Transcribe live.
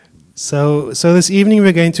So this evening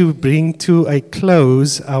we're going to bring to a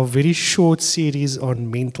close our very short series on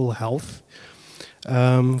mental health.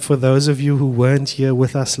 For those of you who weren't here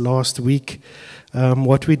with us last week,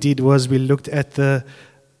 what we did was we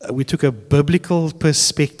took a biblical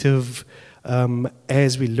perspective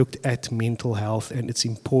as we looked at mental health and its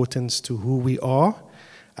importance to who we are,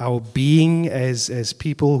 our being as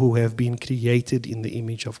people who have been created in the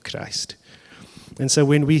image of Christ. And so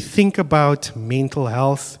when we think about mental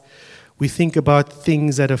health, we think about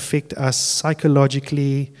things that affect us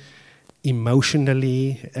psychologically,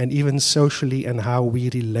 emotionally, and even socially, and how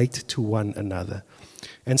we relate to one another.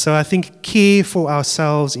 And so I think care for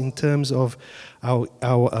ourselves in terms of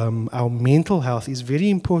our mental health is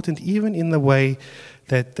very important, even in the way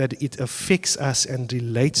that it affects us and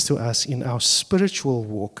relates to us in our spiritual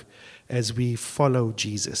walk as we follow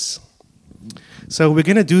Jesus. So we're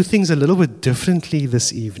going to do things a little bit differently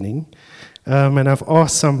this evening. And I've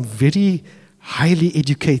asked some very highly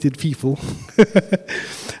educated people.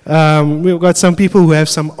 We've got some people who have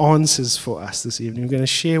some answers for us this evening. We're going to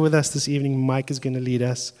share with us this evening. Mike is going to lead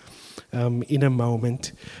us in a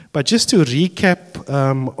moment. But just to recap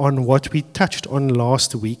on what we touched on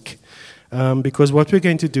last week, because what we're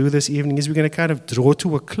going to do this evening is we're going to kind of draw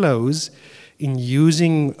to a close in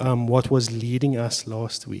using what was leading us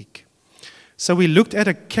last week. So we looked at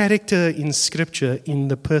a character in Scripture in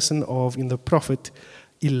the prophet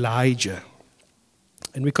Elijah.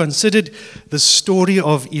 And we considered the story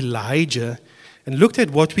of Elijah and looked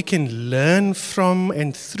at what we can learn from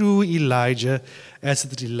and through Elijah as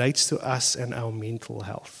it relates to us and our mental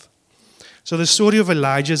health. So the story of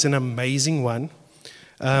Elijah is an amazing one.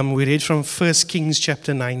 We read from 1 Kings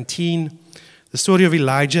chapter 19. The story of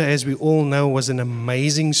Elijah, as we all know, was an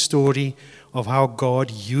amazing story of how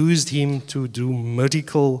God used him to do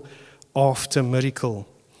miracle after miracle.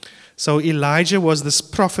 So Elijah was this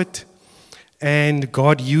prophet, and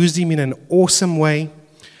God used him in an awesome way.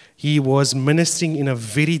 He was ministering in a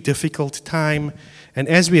very difficult time, and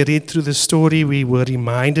as we read through the story, we were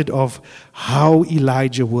reminded of how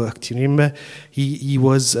Elijah worked. You remember, he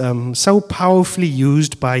was so powerfully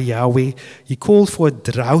used by Yahweh, he called for a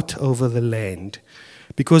drought over the land,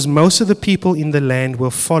 because most of the people in the land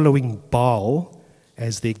were following Baal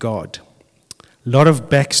as their god. A lot of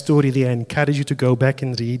backstory there. I encourage you to go back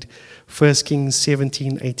and read 1 Kings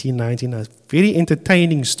 17, 18, 19. A very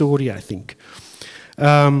entertaining story, I think.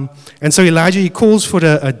 And so Elijah, he calls for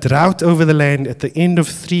a drought over the land at the end of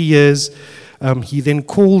 3 years. He then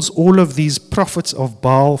calls all of these prophets of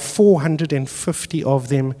Baal, 450 of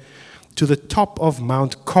them, to the top of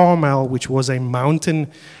Mount Carmel, which was a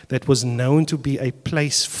mountain that was known to be a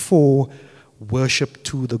place for worship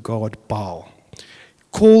to the god Baal.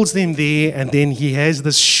 Calls them there, and then he has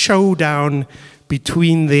this showdown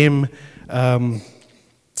between them,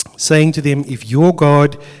 saying to them, if your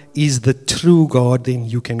God is the true God, then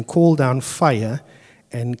you can call down fire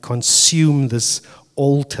and consume this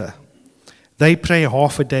altar. They pray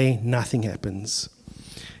half a day, nothing happens.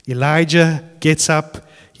 Elijah gets up.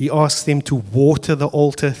 He asks them to water the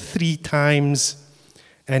altar 3 times,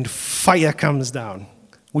 and fire comes down.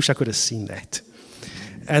 Wish I could have seen that.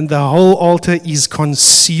 And the whole altar is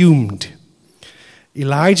consumed.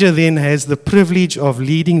 Elijah then has the privilege of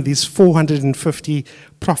leading these 450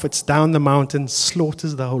 prophets down the mountain,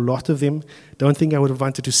 slaughters the whole lot of them. Don't think I would have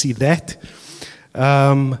wanted to see that.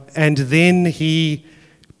 And then he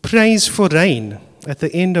prays for rain at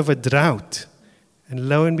the end of a drought. And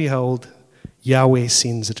lo and behold, Yahweh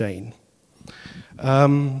sends rain.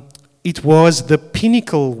 It was the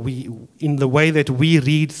pinnacle in the way that we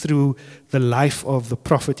read through the life of the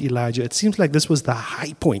prophet Elijah. It seems like this was the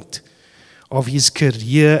high point of his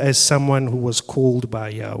career as someone who was called by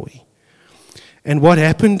Yahweh. And what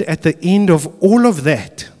happened at the end of all of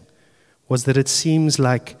that was that it seems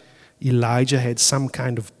like Elijah had some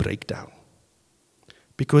kind of breakdown.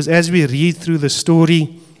 Because as we read through the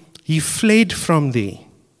story, he fled from there.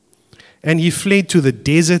 And he fled to the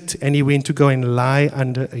desert, and he went to go and lie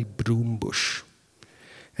under a broom bush.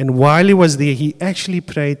 And while he was there, he actually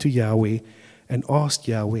prayed to Yahweh and asked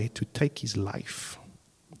Yahweh to take his life.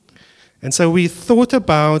 And so we thought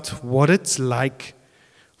about what it's like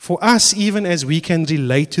for us, even as we can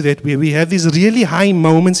relate to that, where we have these really high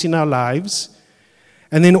moments in our lives,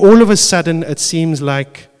 and then all of a sudden it seems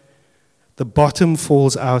like the bottom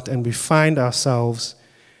falls out, and we find ourselves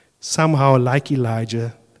somehow like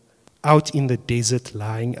Elijah, out in the desert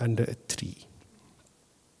lying under a tree.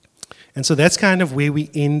 And so that's kind of where we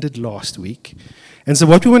ended last week. And so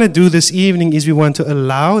what we want to do this evening is we want to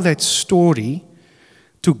allow that story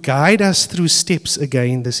to guide us through steps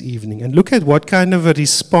again this evening and look at what kind of a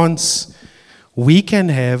response we can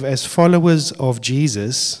have as followers of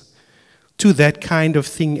Jesus to that kind of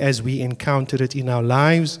thing as we encounter it in our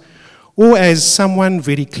lives, or as someone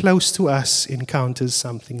very close to us encounters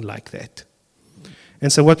something like that.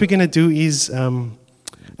 And so what we're going to do is, Anais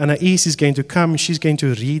is going to come, she's going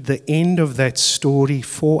to read the end of that story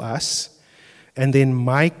for us, and then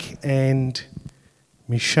Mike and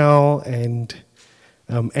Michele and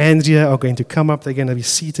Andrea are going to come up. They're going to be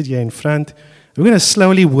seated here in front. We're going to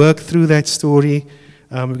slowly work through that story.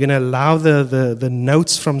 We're going to allow the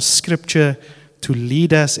notes from Scripture to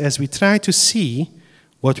lead us as we try to see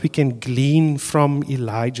what we can glean from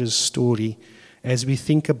Elijah's story as we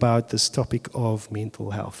think about this topic of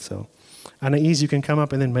mental health. So, Anais, you can come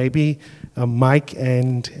up, and then maybe Mike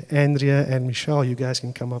and Andrea and Michele, you guys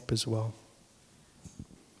can come up as well.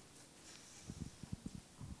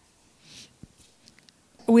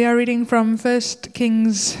 We are reading from 1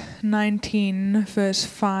 Kings 19, verse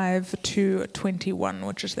 5 to 21,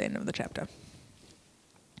 which is the end of the chapter.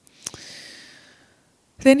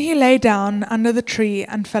 Then he lay down under the tree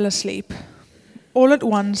and fell asleep. All at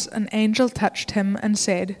once an angel touched him and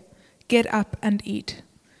said, "Get up and eat."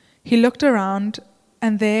 He looked around,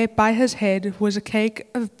 and there by his head was a cake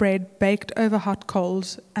of bread baked over hot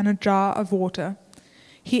coals and a jar of water.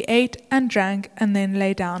 He ate and drank and then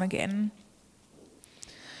lay down again.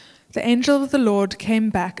 The angel of the Lord came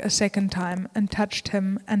back a second time and touched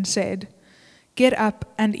him and said, "Get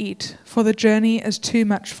up and eat, for the journey is too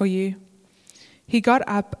much for you." He got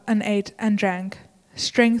up and ate and drank.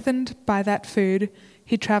 Strengthened by that food,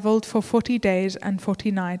 he traveled for 40 days and 40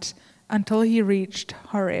 nights until he reached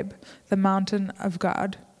Horeb, the mountain of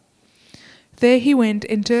God. There he went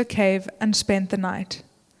into a cave and spent the night.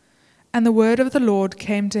 And the word of the Lord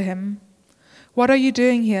came to him, "What are you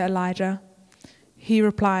doing here, Elijah?" He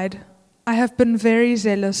replied, "I have been very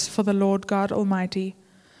zealous for the Lord God Almighty.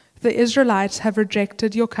 The Israelites have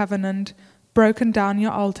rejected your covenant, broken down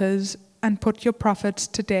your altars, and put your prophets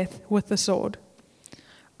to death with the sword.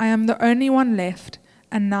 I am the only one left,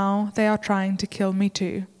 and now they are trying to kill me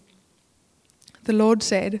too." The Lord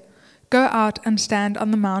said, "Go out and stand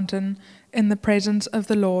on the mountain in the presence of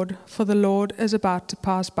the Lord, for the Lord is about to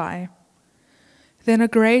pass by." Then a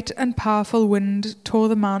great and powerful wind tore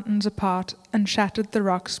the mountains apart and shattered the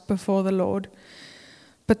rocks before the Lord.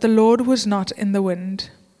 But the Lord was not in the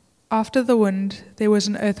wind. After the wind there was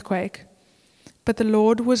an earthquake. But the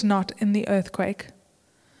Lord was not in the earthquake.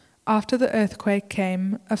 After the earthquake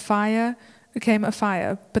came a fire,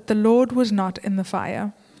 but the Lord was not in the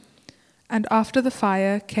fire. And after the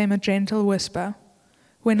fire came a gentle whisper.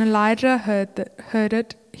 When Elijah heard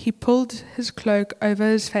it, he pulled his cloak over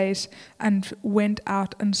his face and went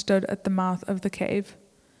out and stood at the mouth of the cave.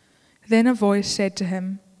 Then a voice said to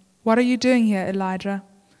him, "What are you doing here, Elijah?"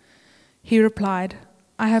 He replied,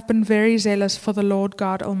 "I have been very zealous for the Lord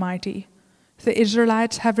God Almighty. The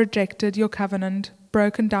Israelites have rejected your covenant,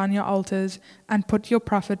 broken down your altars, and put your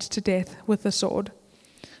prophets to death with the sword.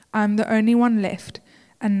 I am the only one left,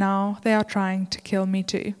 and now they are trying to kill me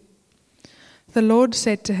too." The Lord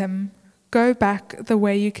said to him, "Go back the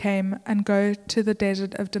way you came and go to the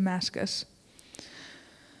desert of Damascus.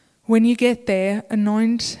 When you get there,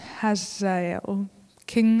 anoint Hazael,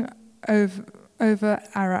 king over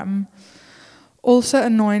Aram. Also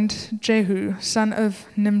anoint Jehu, son of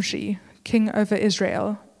Nimshi, king over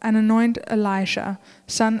Israel, and anoint Elisha,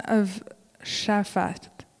 son of Shaphat,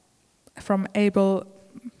 from Abel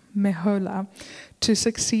Meholah, to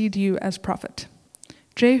succeed you as prophet.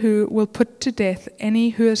 Jehu will put to death any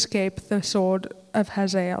who escape the sword of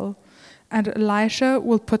Hazael, and Elisha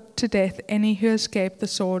will put to death any who escape the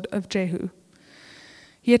sword of Jehu.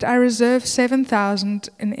 Yet I reserve 7,000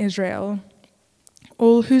 in Israel,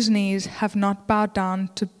 all whose knees have not bowed down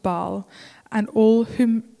to Baal, and all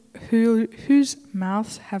whose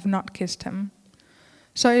mouths have not kissed him."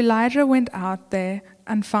 So Elijah went out there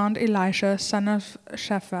and found Elisha, son of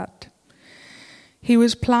Shaphat. He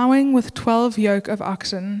was plowing with 12 yoke of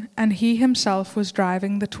oxen, and he himself was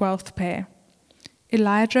driving the 12th pair.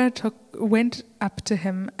 Elijah went up to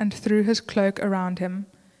him and threw his cloak around him.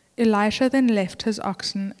 Elisha then left his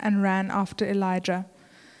oxen and ran after Elijah.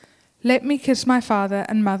 "Let me kiss my father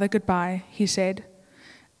and mother goodbye," he said,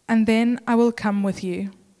 "and then I will come with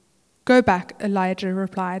you." "Go back," Elijah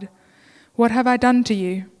replied. "What have I done to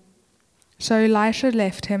you?" So Elisha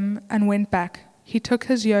left him and went back. He took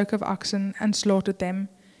his yoke of oxen and slaughtered them.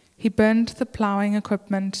 He burned the plowing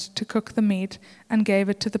equipment to cook the meat and gave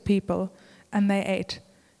it to the people, and they ate.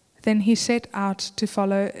 Then he set out to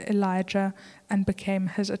follow Elijah and became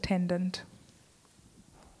his attendant.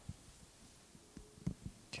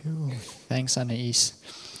 Cool. Thanks, Anais.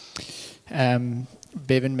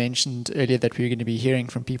 Bevan mentioned earlier that we were going to be hearing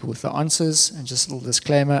from people with the answers, and just a little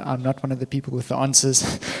disclaimer, I'm not one of the people with the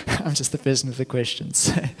answers. I'm just the person with the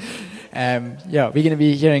questions. We're going to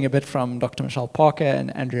be hearing a bit from Dr. Michele Parker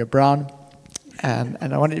and Andrea Brown. And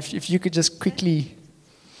I wonder if you could just quickly,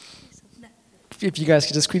 if you guys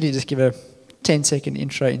could just quickly just give a 10-second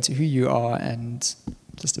intro into who you are and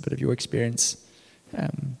just a bit of your experience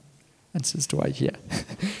as to why you're here.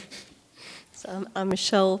 So I'm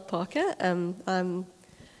Michele Parker. I'm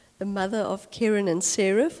the mother of Kieran and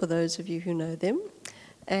Sarah, for those of you who know them,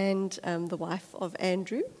 and the wife of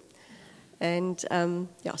Andrew. And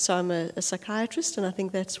so I'm a psychiatrist, and I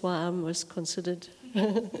think that's why I was considered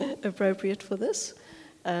appropriate for this.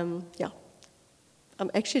 I'm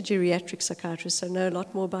actually a geriatric psychiatrist, so I know a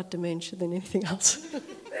lot more about dementia than anything else.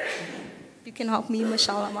 You can help me,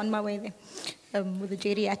 Michele. I'm on my way there with the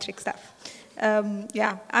geriatric stuff. I'm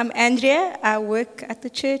Andrea. I work at the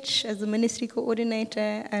church as a ministry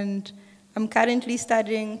coordinator, and I'm currently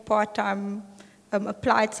studying part-time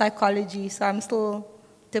applied psychology, so I'm still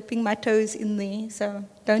dipping my toes in there. So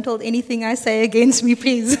don't hold anything I say against me,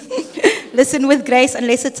 please. Listen with grace,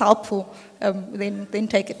 unless it's helpful, then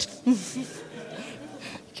take it.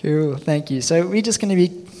 Cool, thank you. So we're just going to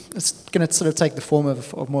sort of take the form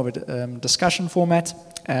of more of a discussion format.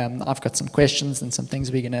 I've got some questions and some things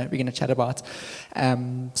we're gonna chat about.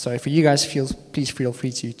 So for you guys, please feel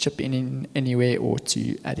free to chip in anywhere or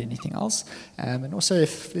to add anything else. And also,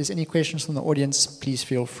 if there's any questions from the audience, please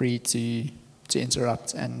feel free to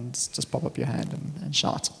interrupt and just pop up your hand and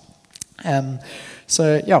shout.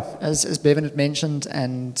 As Bevan had mentioned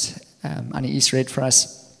and Annie read for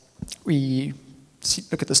us, we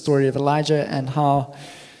look at the story of Elijah and how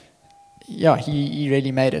he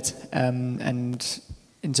really made it. And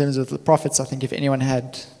in terms of the prophets, I think if anyone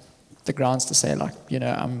had the grounds to say,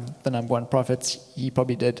 I'm the number one prophet, he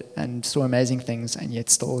probably did and saw amazing things, and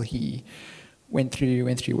yet still he went through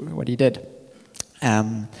what he did.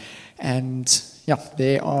 There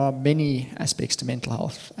are many aspects to mental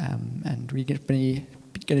health, and we're going to be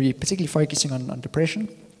particularly focusing on depression,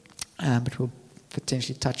 but we'll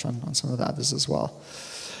potentially touch on some of the others as well.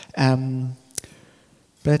 And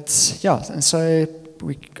so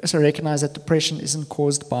we also recognize that depression isn't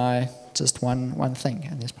caused by just one thing,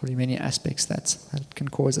 and there's probably many aspects that can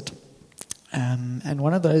cause it. And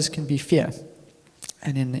one of those can be fear.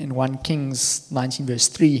 And in 1 Kings 19 verse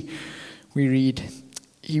 3, we read,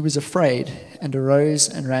 "He was afraid and arose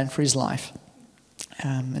and ran for his life."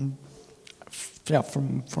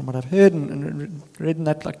 From what I've heard and read in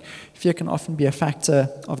that, fear can often be a factor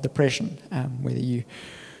of depression, whether you're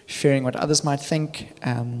fearing what others might think,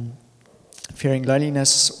 fearing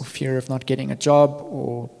loneliness, or fear of not getting a job,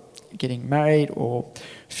 or getting married, or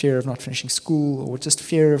fear of not finishing school, or just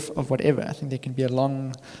fear of whatever. I think there can be a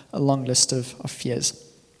long list of fears.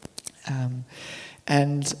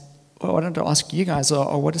 And what I wanted to ask you guys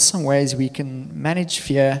are what are some ways we can manage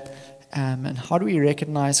fear, and how do we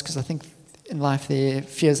recognize, because I think in life there are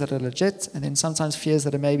fears that are legit, and then sometimes fears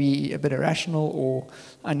that are maybe a bit irrational or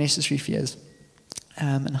unnecessary fears.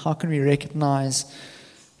 And how can we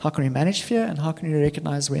manage fear, and how can we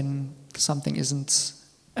recognize when something isn't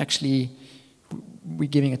actually, we're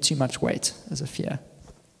giving it too much weight as a fear?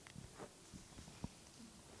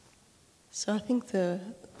 So I think the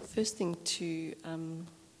first thing to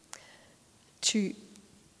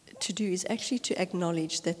do is actually to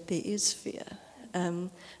acknowledge that there is fear.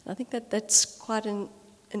 I think that's quite an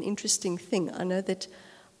interesting thing. I know that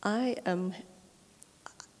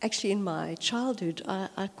actually in my childhood,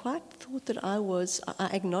 I quite thought that I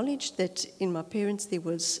acknowledged that in my parents there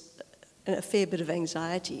was a fair bit of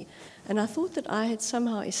anxiety, and I thought that I had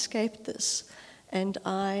somehow escaped this, and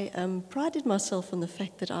I prided myself on the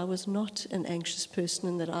fact that I was not an anxious person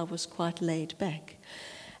and that I was quite laid back.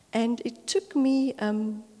 And it took me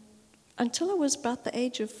until I was about the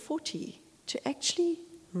age of 40 to actually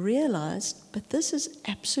realize, but this is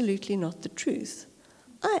absolutely not the truth.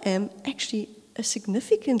 I am actually a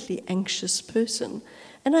significantly anxious person,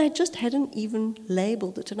 and I just hadn't even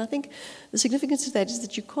labeled it. And I think the significance of that is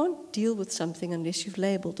that you can't deal with something unless you've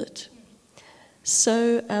labeled it.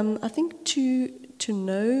 So I think to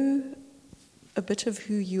know a bit of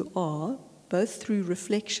who you are, both through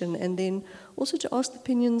reflection and then also to ask the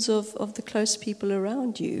opinions of the close people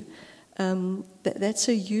around you, that's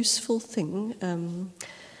a useful thing.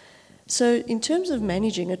 So in terms of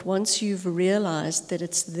managing it, once you've realized that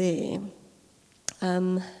it's there,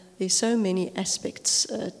 there's so many aspects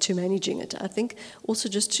to managing it. I think also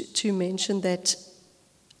just to mention that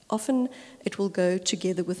often it will go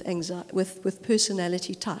together with anxiety, with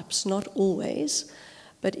personality types, not always.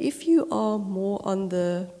 But if you are more on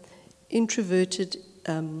the introverted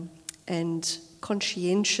and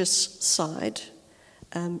conscientious side,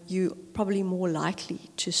 you're probably more likely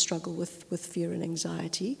to struggle with fear and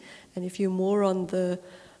anxiety. And if you're more on the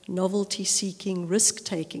novelty-seeking,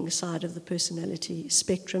 risk-taking side of the personality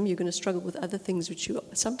spectrum, you're going to struggle with other things which you're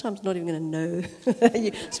sometimes not even going to know.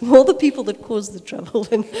 It's more the people that cause the trouble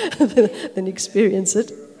than experience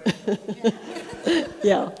it.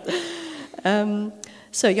 Yeah.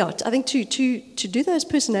 So yeah, I think to do those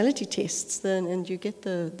personality tests, then, and you get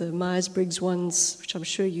the Myers-Briggs ones, which I'm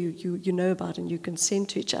sure you know about and you can send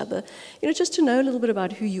to each other. Just to know a little bit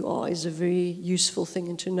about who you are is a very useful thing,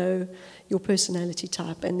 and to know your personality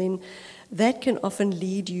type, and then that can often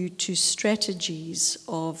lead you to strategies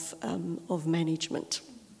of management.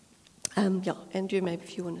 Yeah, Andrea, maybe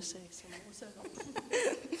if you want to say something.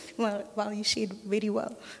 Well, you shared very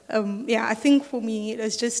well. Yeah, I think for me it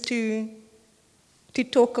was just to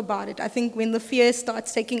talk about it. I think when the fear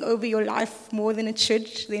starts taking over your life more than it should,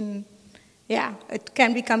 then yeah, it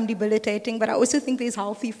can become debilitating. But I also think there's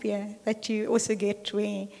healthy fear that you also get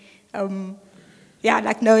where,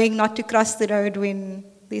 like knowing not to cross the road when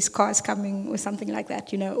there's cars coming or something like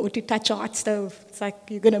that, or to touch a hot stove. It's like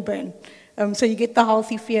you're going to burn. So you get the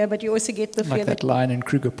healthy fear, but you also get the fear like that lion in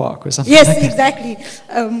Kruger Park or something. Yes, like exactly.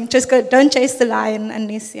 Just don't chase the lion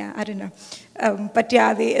unless, I don't know. But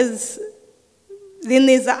yeah, then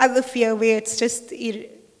there's the other fear where it's just,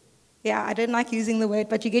 I don't like using the word,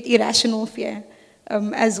 but you get irrational fear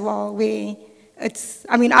as well, where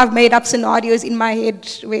I've made up scenarios in my head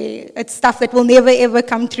where it's stuff that will never ever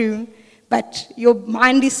come true, but your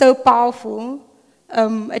mind is so powerful,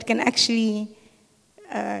 it can actually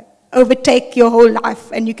overtake your whole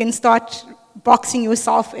life, and you can start boxing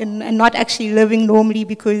yourself in and not actually living normally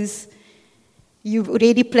because you've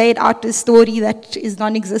already played out a story that is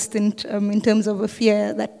non-existent in terms of a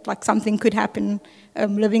fear that like something could happen,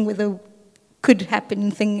 living with a could happen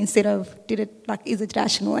thing instead of is it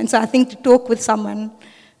rational? And so I think to talk with someone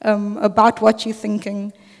about what you're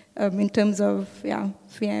thinking in terms of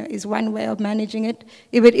fear is one way of managing it.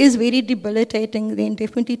 If it is very debilitating, then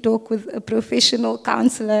definitely talk with a professional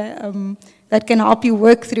counselor that can help you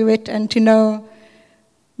work through it and to know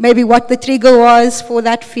maybe what the trigger was for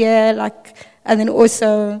that fear, and then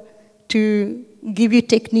also to give you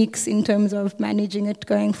techniques in terms of managing it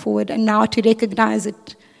going forward, and now to recognize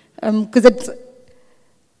it, because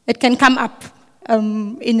it can come up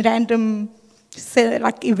in random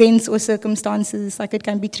events or circumstances, it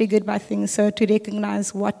can be triggered by things, so to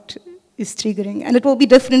recognize what is triggering, and it will be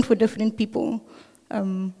different for different people.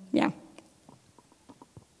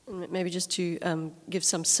 Maybe just to give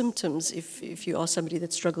some symptoms if you are somebody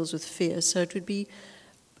that struggles with fear. So it would be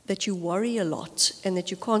that you worry a lot and that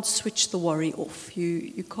you can't switch the worry off.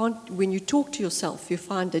 You can't, when you talk to yourself, you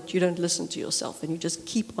find that you don't listen to yourself and you just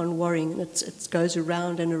keep on worrying, and it goes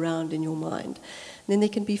around and around in your mind. And then there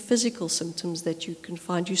can be physical symptoms that you can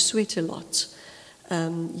find. You sweat a lot.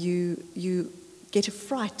 You get a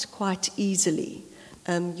fright quite easily.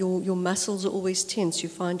 Your muscles are always tense. You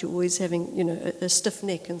find you're always having a stiff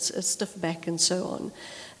neck and a stiff back and so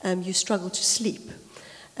on. You struggle to sleep.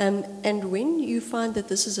 And when you find that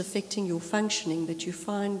this is affecting your functioning, that you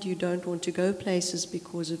find you don't want to go places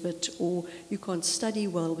because of it, or you can't study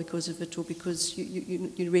well because of it, or because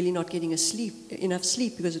you're really not getting enough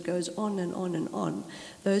sleep because it goes on and on and on,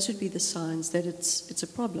 those would be the signs that it's a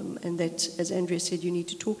problem, and that, as Andrea said, you need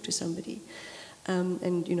to talk to somebody.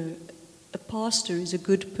 A pastor is a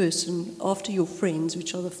good person after your friends,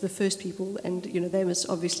 which are the first people, and they must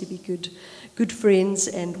obviously be good friends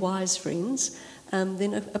and wise friends.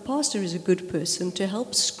 Then a pastor is a good person to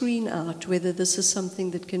help screen out whether this is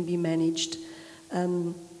something that can be managed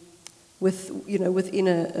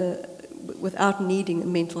without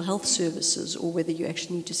needing mental health services, or whether you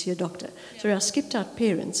actually need to see a doctor. Yeah. Sorry, I skipped out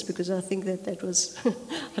parents because I think that was,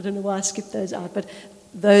 I don't know why I skipped those out, but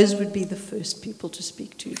those would be the first people to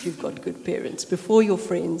speak to if you've got good parents, before your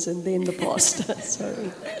friends and then the pastor.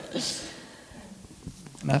 Sorry.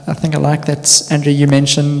 And I think I like that, Andrea, you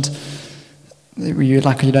mentioned you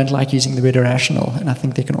don't like using the word irrational, and I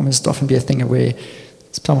think there can almost often be a thing where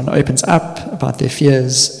someone opens up about their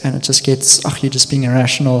fears and it just gets, you're just being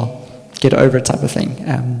irrational, get over it type of thing.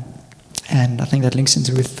 And I think that links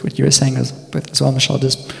into with what you were saying as well, Michele,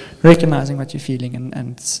 just recognizing what you're feeling,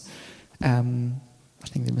 and I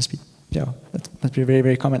think there must be, that must be a very,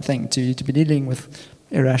 very common thing to be dealing with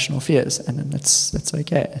irrational fears, and that's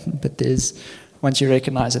okay. But once you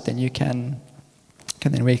recognize it, then you can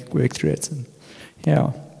then work through it. And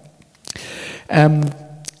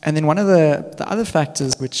then one of the other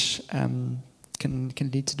factors which can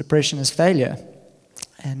lead to depression is failure.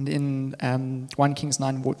 And in 1 Kings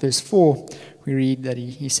 9, verse 4, we read that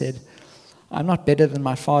he said, "I'm not better than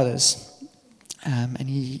my fathers." And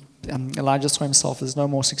Elijah saw himself as no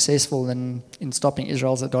more successful in stopping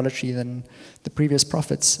Israel's idolatry than the previous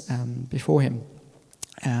prophets before him.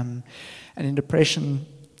 And in depression,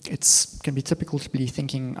 it can be typical to be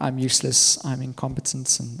thinking, I'm useless, I'm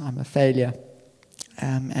incompetent, and I'm a failure.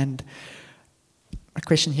 And my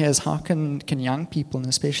question here is, how can young people, and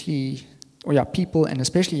especially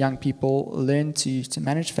young people, learn to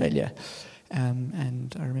manage failure?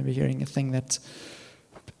 And I remember hearing a thing that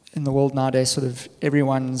in the world nowadays, sort of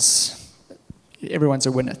everyone's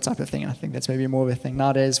a winner type of thing. And I think that's maybe more of a thing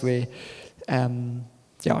nowadays where,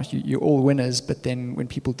 you're all winners, but then when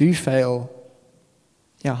people do fail,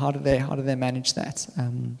 how do they manage that?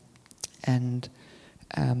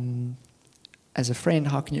 As a friend,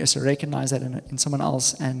 how can you also recognize that in someone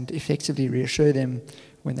else and effectively reassure them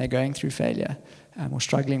when they're going through failure or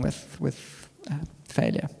struggling with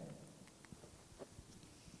failure?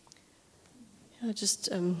 Just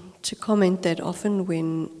to comment that often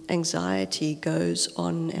when anxiety goes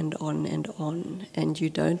on and on and on, and you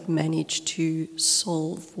don't manage to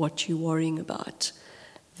solve what you're worrying about,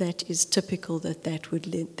 that is typical that would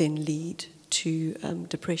then lead to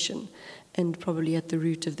depression. And probably at the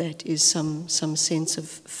root of that is some sense of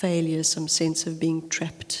failure, some sense of being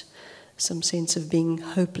trapped, some sense of being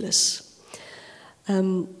hopeless.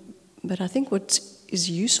 But I think what is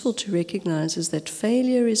useful to recognize is that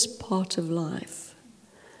failure is part of life.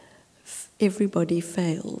 Everybody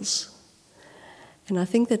fails. And I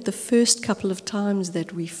think that the first couple of times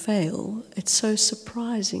that we fail, it's so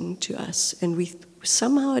surprising to us, and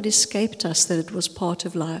somehow it escaped us that it was part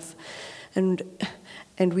of life. And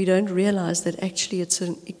we don't realize that actually it's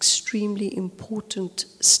an extremely important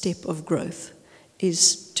step of growth,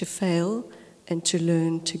 is to fail and to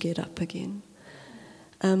learn to get up again.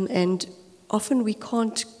 And often we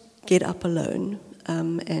can't get up alone,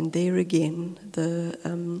 and there again, the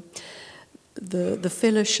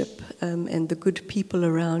fellowship and the good people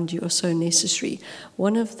around you are so necessary.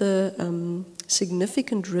 One of the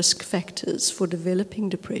significant risk factors for developing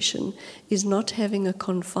depression is not having a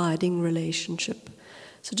confiding relationship.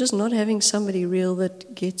 So just not having somebody real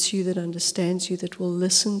that gets you, that understands you, that will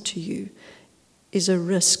listen to you, is a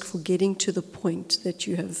risk for getting to the point that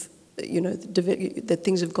you have, that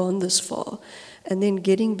things have gone this far. And then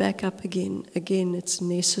getting back up again, it's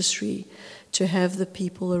necessary to have the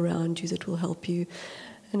people around you that will help you.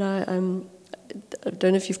 And I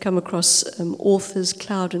don't know if you've come across authors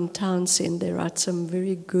Cloud and Townsend. They write some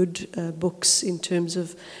very good books in terms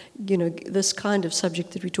of, this kind of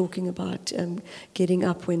subject that we're talking about, getting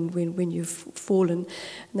up when you've fallen.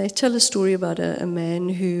 And they tell a story about a man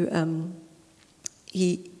who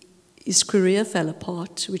his career fell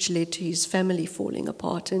apart, which led to his family falling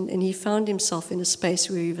apart, and he found himself in a space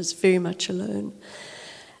where he was very much alone.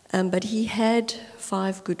 But he had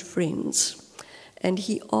 5 good friends, and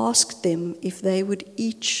he asked them if they would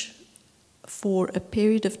each, for a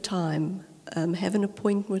period of time, have an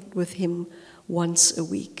appointment with him once a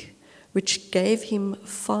week, which gave him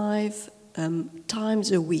 5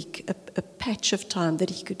 times a week, a patch of time that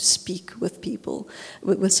he could speak with people,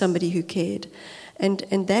 with somebody who cared.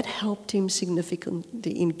 And that helped him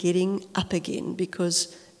significantly in getting up again,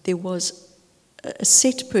 because there was a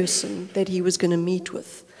set person that he was going to meet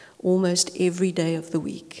with almost every day of the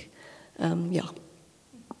week. I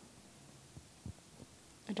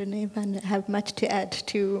don't know if I have much to add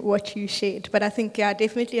to what you shared, but I think,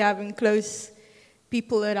 definitely having close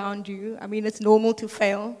people around you. I mean, it's normal to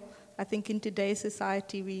fail. I think in today's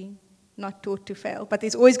society, we're not taught to fail, but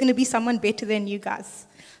there's always going to be someone better than you guys.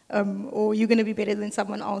 Or you're going to be better than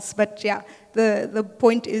someone else. But the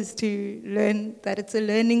point is to learn that it's a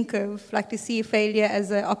learning curve, like to see failure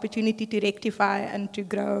as an opportunity to rectify and to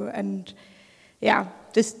grow, and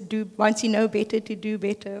just do, once you know better, to do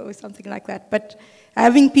better or something like that. But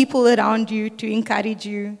having people around you to encourage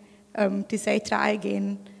you, to say try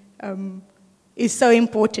again, is so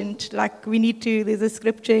important. Like there's a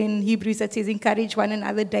scripture in Hebrews that says encourage one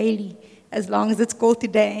another daily, as long as it's called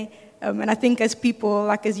today. And I think as people,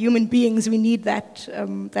 like as human beings, we need that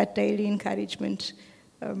daily encouragement.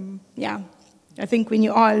 I think when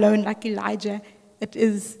you are alone, like Elijah, it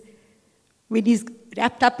is when he's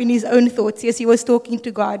wrapped up in his own thoughts. Yes, he was talking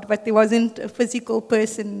to God, but there wasn't a physical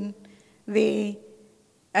person there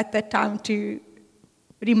at that time to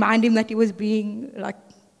remind him that he was being like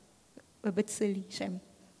a bit silly. Shame.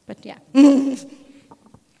 But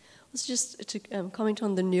It's just to comment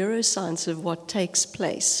on the neuroscience of what takes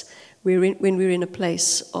place when we're in a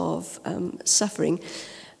place of suffering.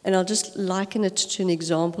 And I'll just liken it to an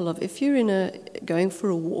example of if you're going for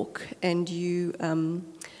a walk and you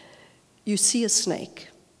see a snake,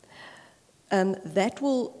 that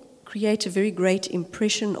will create a very great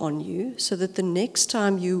impression on you, so that the next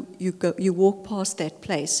time you walk past that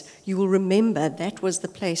place, you will remember that was the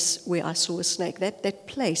place where I saw a snake. That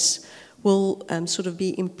place will sort of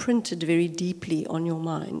be imprinted very deeply on your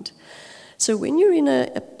mind. So when you're in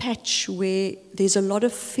a patch where there's a lot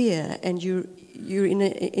of fear and you're in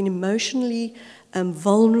an emotionally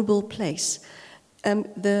vulnerable place,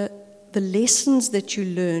 the lessons that you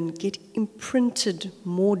learn get imprinted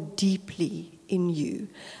more deeply in you.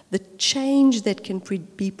 The change that can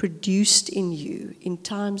be produced in you in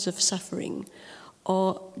times of suffering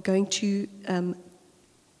are going to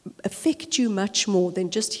affect you much more than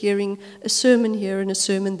just hearing a sermon here and a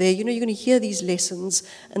sermon there. You're going to hear these lessons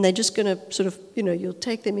and they're just going to sort of, you'll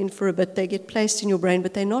take them in for a bit. They get placed in your brain,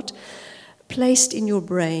 but they're not placed in your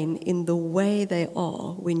brain in the way they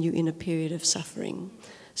are when you're in a period of suffering.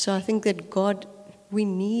 So I think that we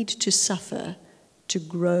need to suffer to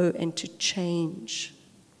grow and to change.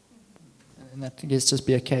 And that can just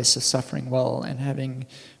be a case of suffering well and having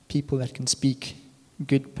people that can speak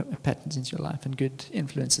good patterns into your life and good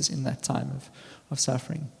influences in that time of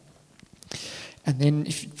suffering. And then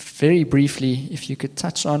very briefly, if you could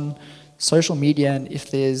touch on social media and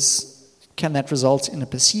can that result in a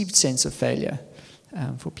perceived sense of failure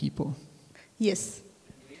for people? Yes.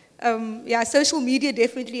 Social media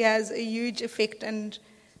definitely has a huge effect, and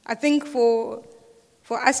I think for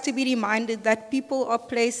us to be reminded that people are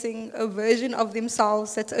placing a version of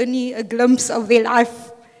themselves that's only a glimpse of their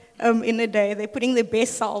life in a day. They're putting their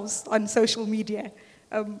best selves on social media.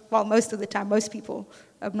 Most of the time, most people,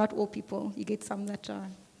 not all people. You get some that are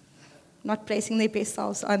not placing their best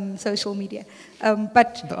selves on social media.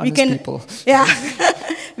 But the we can, people. Yeah,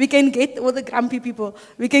 we can get all the grumpy people.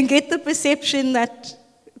 We can get the perception that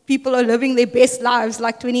people are living their best lives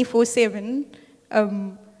like 24/7,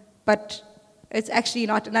 but it's actually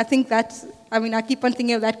not. And I think I keep on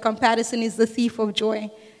thinking of that comparison is the thief of joy.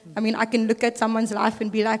 I can look at someone's life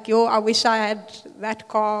and be like, I wish I had that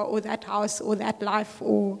car or that house or that life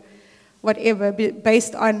or whatever,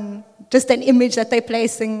 based on just an image that they're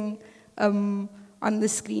placing on the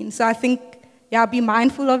screen. So I think, be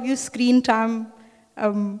mindful of your screen time.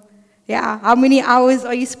 How many hours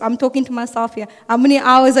are you, I'm talking to myself here, how many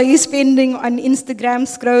hours are you spending on Instagram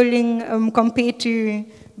scrolling compared to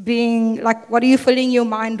being, what are you filling your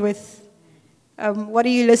mind with? What are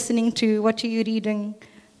you listening to? What are you reading?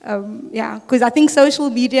 Because I think social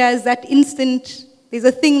media is that instant, there's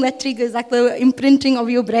a thing that triggers, the imprinting of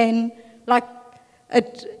your brain.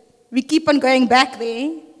 We keep on going back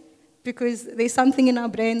there because there's something in our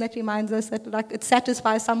brain that reminds us that it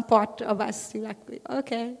satisfies some part of us. You're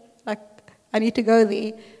okay, I need to go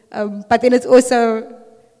there. But then it's also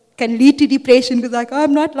can lead to depression because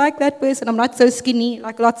I'm not like that person, I'm not so skinny,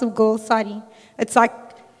 lots of girls, sorry. It's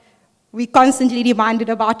we're constantly reminded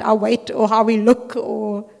about our weight or how we look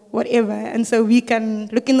or whatever. And so we can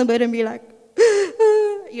look in the mirror and be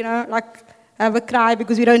have a cry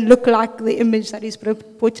because we don't look like the image that is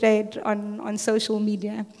portrayed on social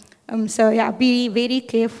media. Be very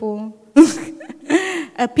careful.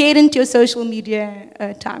 Parent your social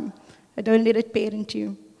media time. Don't let it parent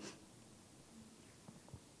you.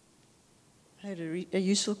 I had a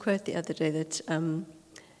useful quote the other day that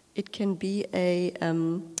it can be a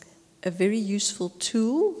very useful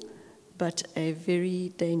tool, but a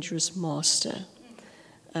very dangerous master.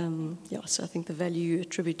 So I think the value you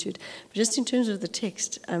attribute to it. But just in terms of the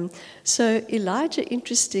text, so Elijah,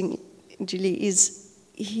 interestingly,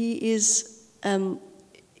 he is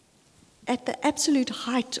at the absolute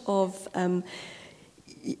height of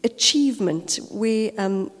achievement, where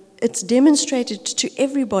it's demonstrated to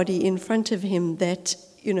everybody in front of him that,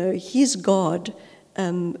 his God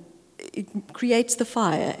creates the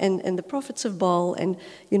fire, and the prophets of Baal, and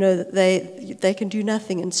they can do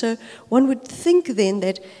nothing. And so one would think then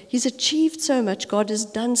that he's achieved so much, God has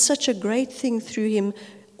done such a great thing through him.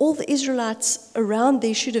 All the Israelites around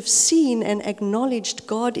there should have seen and acknowledged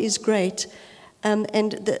God is great, and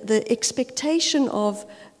the expectation of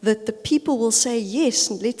that the people will say, yes,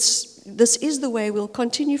 this is the way, we'll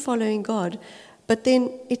continue following God. But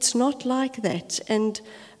then it's not like that, and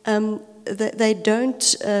they don't,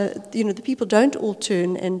 the people don't all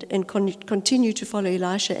turn and continue to follow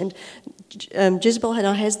Elisha. And Jezebel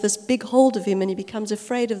now has this big hold of him, and he becomes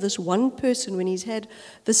afraid of this one person when he's had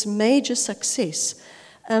this major success.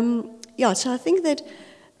 So I think that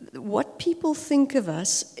what people think of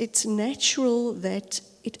us, it's natural that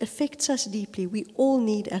it affects us deeply. We all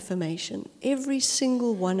need affirmation. Every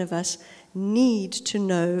single one of us need to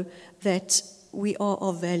know that we are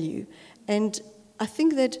of value. And I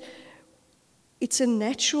think that it's a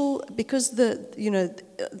natural, because the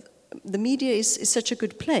media is such a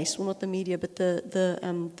good place. Well, not the media, but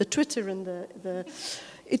the Twitter and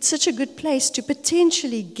it's such a good place to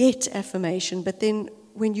potentially get affirmation. But then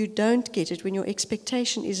when you don't get it, when your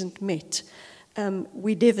expectation isn't met,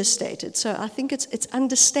 we're devastated. So I think it's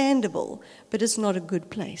understandable, but it's not a good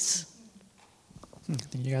place. I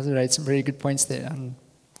think you guys have raised some very good points there.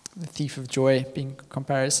 The thief of joy being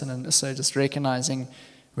comparison, and also just recognizing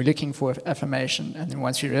we're looking for affirmation, and then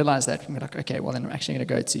once we realize that, we're like, okay, well then I'm actually going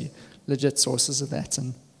to go to legit sources of that.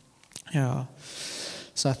 And yeah,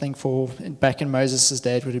 so I think back in Moses'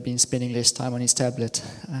 day, it would have been spending less time on his tablet.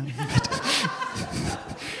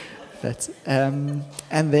 And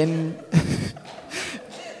then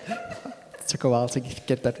it took a while to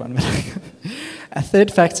get that one. A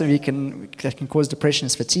third factor that can cause depression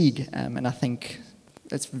is fatigue, and I think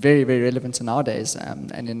it's very, very relevant in nowadays.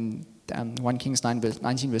 And in 1 Kings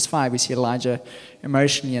 19 verse 5, we see Elijah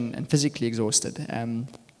emotionally and physically exhausted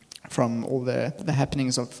from all the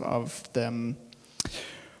happenings of the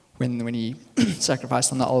when he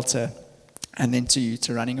sacrificed on the altar, and then to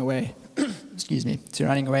running away. To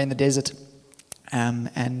running away in the desert.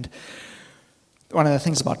 And one of the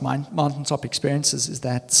things about mountaintop experiences is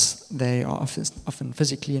that they are often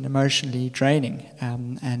physically and emotionally draining.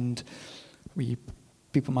 And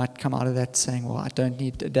people might come out of that saying, well, I don't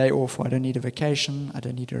need a day off, or I don't need a vacation, I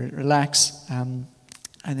don't need to relax.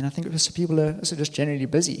 And then I think also people are also just generally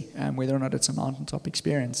busy, whether or not it's a mountaintop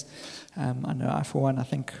experience. I know for one, I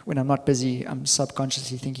think when I'm not busy, I'm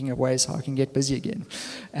subconsciously thinking of ways how I can get busy again.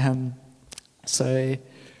 And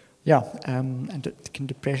can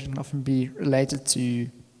depression often be related to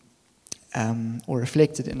or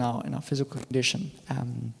reflected in our physical condition,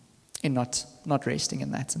 in not resting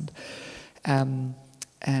in that.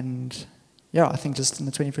 And I think just in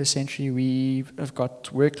the 21st century we have got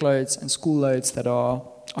workloads and school loads that are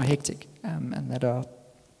hectic, and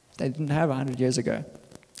they didn't have 100 years ago.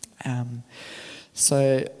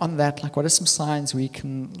 So on that, what are some signs we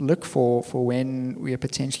can look for when we are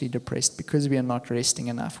potentially depressed because we are not resting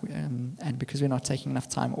enough, and because we're not taking enough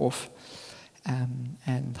time off?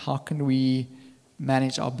 And how can we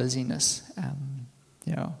manage our busyness?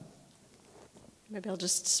 Maybe I'll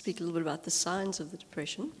just speak a little bit about the signs of the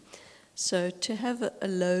depression. So to have a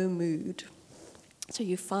low mood, so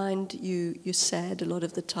you find you're sad a lot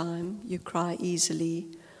of the time, you cry easily,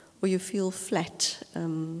 or you feel flat.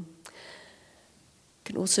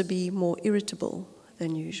 Can also be more irritable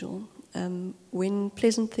than usual. When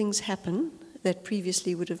pleasant things happen that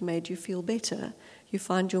previously would have made you feel better, you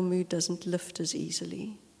find your mood doesn't lift as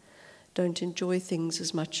easily. Don't enjoy things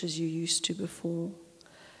as much as you used to before.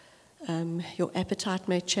 Your appetite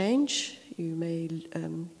may change. You may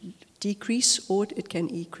decrease, or it can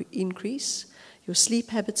increase. Your sleep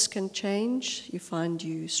habits can change. You find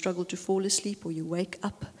you struggle to fall asleep, or you wake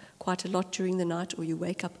up quite a lot during the night, or you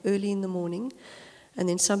wake up early in the morning. And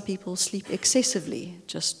then some people sleep excessively,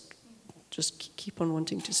 just keep on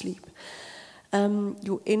wanting to sleep.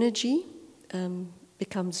 Your energy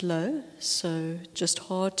becomes low, so just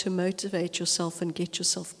hard to motivate yourself and get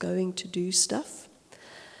yourself going to do stuff.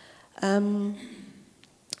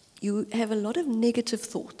 You have a lot of negative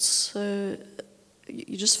thoughts, so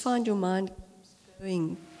you just find your mind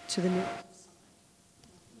going to the negative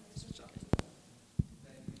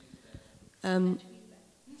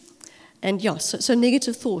side. So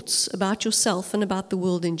negative thoughts about yourself and about the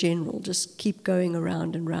world in general just keep going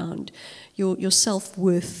around and round. Your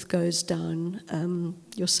self-worth goes down,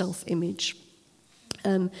 your self-image.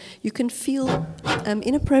 You can feel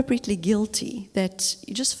inappropriately guilty, that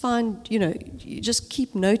you just find, you just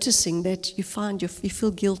keep noticing that you find you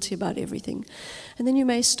feel guilty about everything. And then you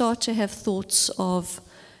may start to have thoughts of,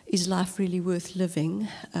 is life really worth living?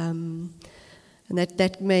 And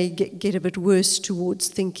that may get a bit worse towards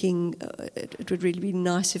thinking it would really be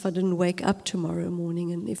nice if I didn't wake up tomorrow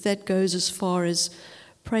morning. And if that goes as far as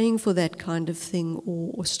praying for that kind of thing,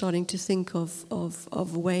 or starting to think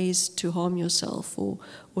of ways to harm yourself or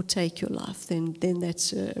take your life, then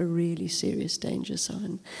that's a really serious danger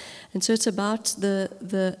sign. And so it's about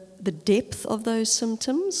the depth of those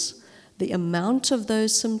symptoms, the amount of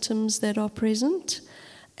those symptoms that are present,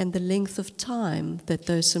 and the length of time that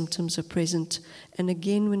those symptoms are present. And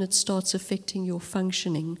again, when it starts affecting your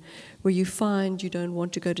functioning, where you find you don't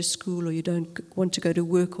want to go to school, or you don't want to go to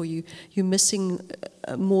work, or you're missing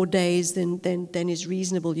more days than is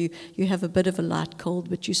reasonable, you have a bit of a light cold,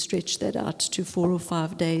 but you stretch that out to 4 or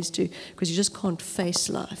 5 days because you just can't face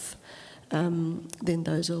life, then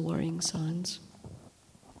those are worrying signs.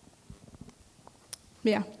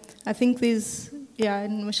 Yeah, I think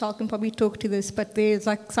and Michele can probably talk to this, but there's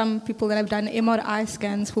like some people that have done MRI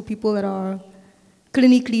scans for people that are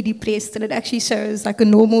clinically depressed, and it actually shows like a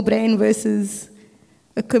normal brain versus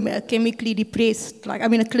a chemically depressed, a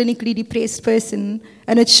clinically depressed person,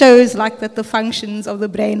 and it shows like that the functions of the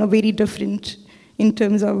brain are very different in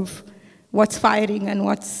terms of what's firing and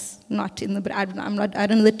what's not in the brain. I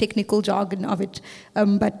don't know the technical jargon of it,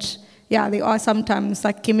 but yeah, there are sometimes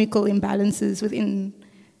like chemical imbalances within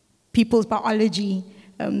people's biology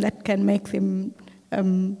that can make them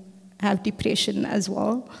have depression as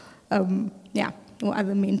well, or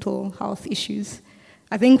other mental health issues.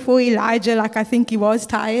 I think for Elijah, I think he was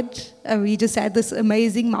tired. He just had this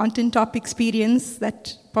amazing mountaintop experience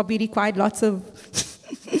that probably required lots of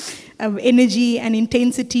energy and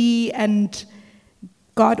intensity, and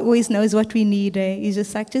God always knows what we need. He's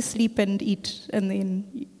just just sleep and eat,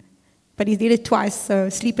 but he did it twice, so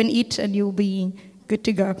sleep and eat and you'll be good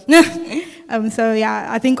to go. So yeah,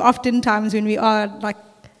 I think oftentimes when we are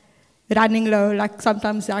running low,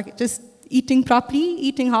 sometimes just eating properly,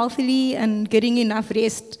 eating healthily, and getting enough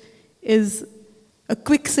rest is a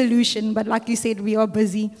quick solution. But like you said, we are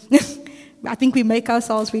busy. I think we make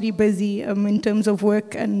ourselves very busy in terms of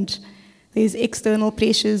work, and there's external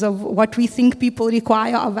pressures of what we think people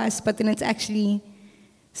require of us, but then it's actually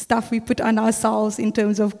stuff we put on ourselves in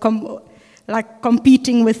terms of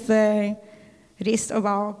competing with the rest of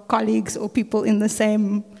our colleagues or people in the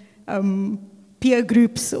same peer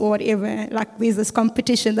groups or whatever. There's this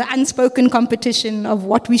competition, the unspoken competition of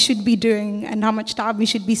what we should be doing and how much time we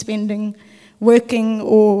should be spending working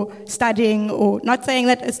or studying, or not saying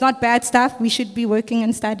that it's not bad stuff, we should be working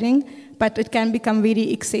and studying, but it can become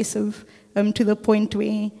very excessive to the point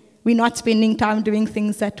where we're not spending time doing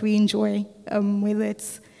things that we enjoy, whether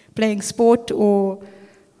it's playing sport or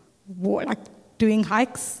doing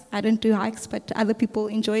hikes. I don't do hikes, but other people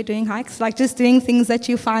enjoy doing hikes. Just doing things that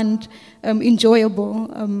you find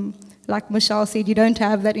enjoyable. Like Michele said, you don't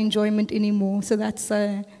have that enjoyment anymore. So that's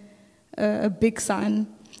a big sign.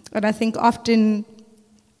 And I think often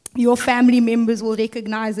your family members will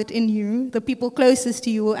recognize it in you. The people closest to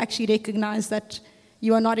you will actually recognize that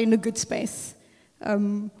you are not in a good space.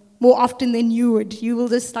 More often than you would. You will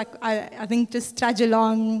just, I think, just trudge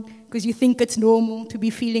along because you think it's normal to be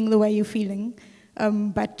feeling the way you're feeling.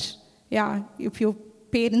 But yeah, if your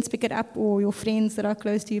parents pick it up or your friends that are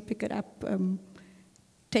close to you pick it up,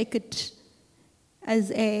 take it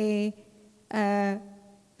as a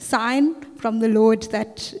sign from the Lord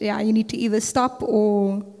that you need to either stop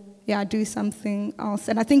or do something else.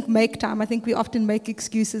 And I think make time. I think we often make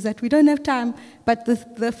excuses that we don't have time, but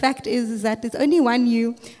the fact is that there's only one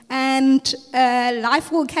you, and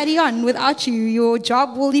life will carry on without you. Your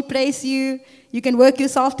job will replace you. You can work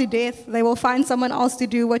yourself to death. They will find someone else to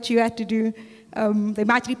do what you had to do. They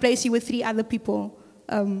might replace you with 3 other people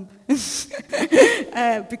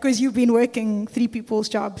because you've been working 3 people's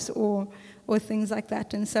jobs or things like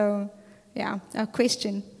that. And so, a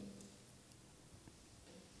question.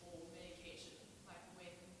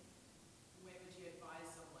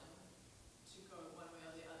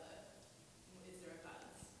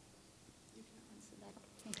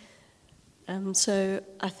 So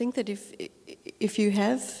I think that if you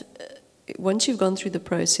have, once you've gone through the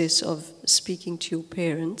process of speaking to your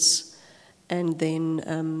parents and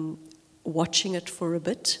then watching it for a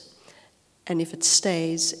bit, and if it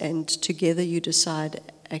stays and together you decide,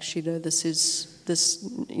 actually, no, this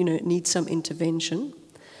needs some intervention.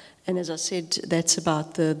 And as I said, that's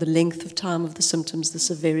about the length of time of the symptoms, the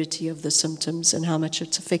severity of the symptoms, and how much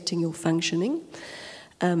it's affecting your functioning.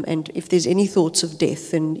 And if there's any thoughts of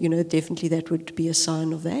death, then definitely that would be a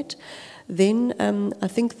sign of that. Then I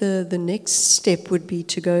think the next step would be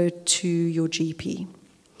to go to your GP,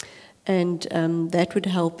 and that would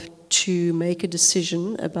help to make a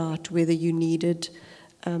decision about whether you needed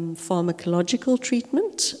pharmacological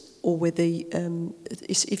treatment, or whether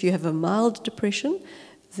if you have a mild depression,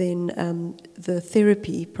 then the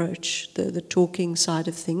therapy approach, the talking side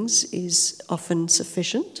of things, is often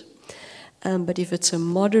sufficient. But if it's a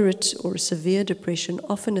moderate or severe depression,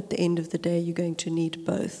 often at the end of the day, you're going to need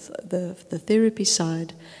both the therapy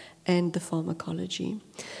side and the pharmacology.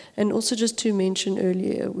 And also, just to mention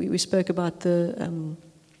earlier, we spoke about the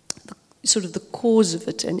sort of the cause of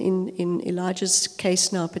it. And in Elijah's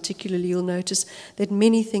case now particularly, you'll notice that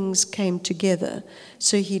many things came together.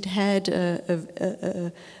 So he'd had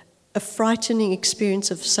a frightening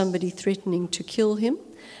experience of somebody threatening to kill him,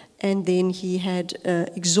 and then he had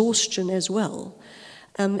exhaustion as well.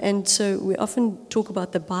 And so we often talk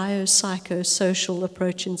about the biopsychosocial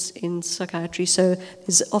approach in psychiatry. So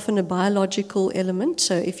there's often a biological element.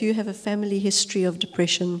 So if you have a family history of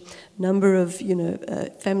depression, number of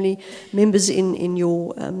family members in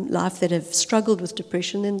your life that have struggled with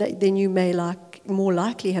depression, then you may more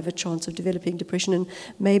likely have a chance of developing depression, and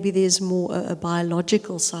maybe there's more a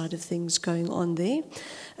biological side of things going on there.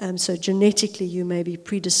 So genetically you may be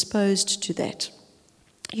predisposed to that.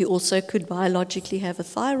 You also could biologically have a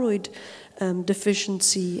thyroid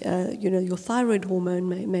deficiency, your thyroid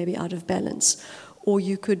hormone may be out of balance. Or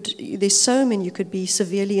you could be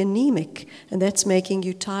severely anemic, and that's making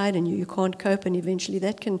you tired and you can't cope, and eventually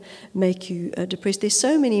that can make you depressed. There's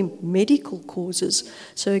so many medical causes.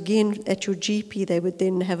 So again, at your GP, they would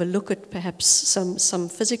then have a look at perhaps some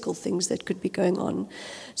physical things that could be going on.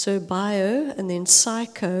 So bio and then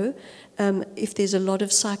psycho. If there's a lot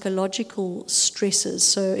of psychological stresses,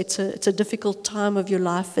 so it's a difficult time of your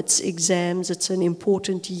life, it's exams, it's an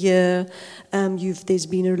important year, there's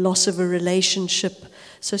been a loss of a relationship,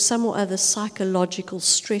 so some or other psychological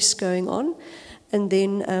stress going on. And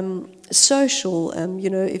then social,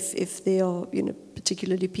 if there are,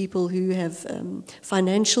 particularly people who have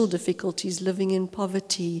financial difficulties, living in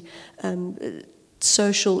poverty,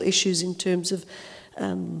 social issues in terms of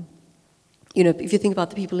if you think about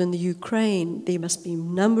the people in the Ukraine, there must be a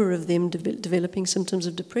number of them developing symptoms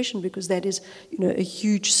of depression, because that is, a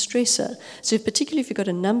huge stressor. So particularly if you've got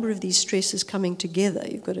a number of these stresses coming together,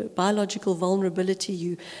 you've got a biological vulnerability,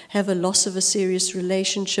 you have a loss of a serious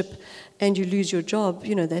relationship, and you lose your job,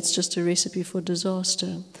 that's just a recipe for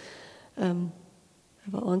disaster. Have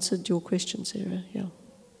I answered your question, Sarah? Yeah.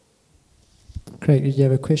 Craig, did you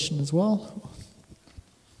have a question as well?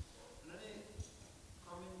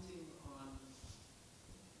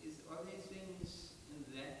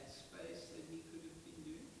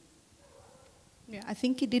 Yeah, I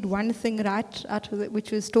think he did one thing right out of it,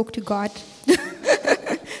 which was talk to God.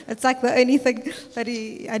 It's like the only thing that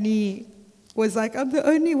he was like, I'm the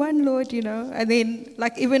only one, Lord, And then,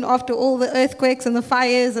 even after all the earthquakes and the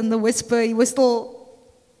fires and the whisper, he was still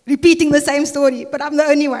repeating the same story, but I'm the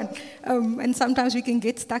only one. And sometimes we can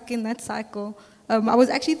get stuck in that cycle. I was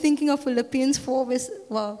actually thinking of Philippians 4 verse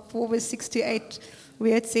 6 to 8,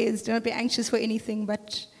 where it says, do not be anxious for anything,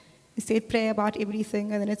 but instead pray about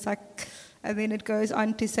everything. And then and then it goes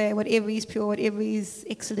on to say, whatever is pure, whatever is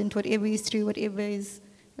excellent, whatever is true, whatever is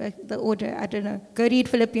the order, I don't know. Go read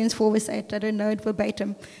Philippians 4 verse 8, I don't know it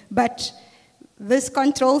verbatim. But this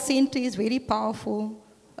control center is very powerful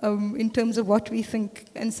in terms of what we think.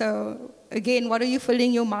 And so, again, what are you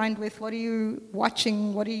filling your mind with? What are you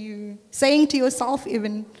watching? What are you saying to yourself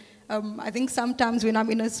even? I think sometimes when I'm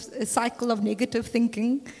in a cycle of negative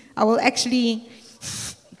thinking, I will actually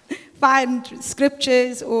find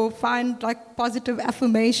scriptures or find positive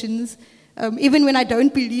affirmations. Even when I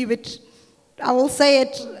don't believe it, I will say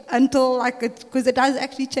it until because it does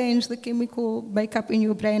actually change the chemical makeup in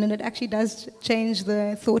your brain, and it actually does change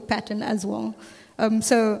the thought pattern as well.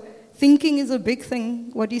 So thinking is a big thing,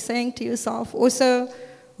 what you're saying to yourself. Also,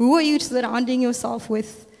 who are you surrounding yourself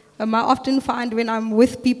with? I often find when I'm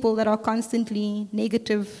with people that are constantly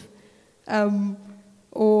negative,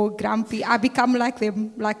 or grumpy, I become like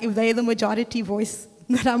them. If they're the majority voice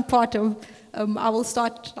that I'm part of, I will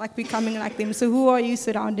start becoming like them. So who are you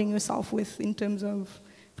surrounding yourself with in terms of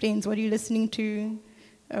friends? What are you listening to?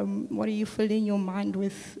 What are you filling your mind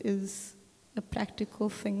with is a practical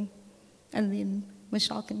thing. And then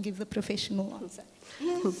Michele can give the professional answer.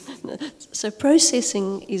 So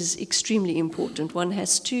processing is extremely important. One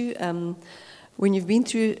has to... when you've been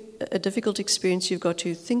through a difficult experience, you've got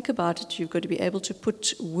to think about it, you've got to be able to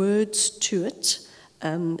put words to it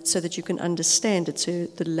so that you can understand it. So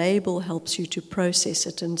the label helps you to process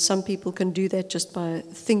it. And some people can do that just by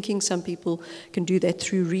thinking, some people can do that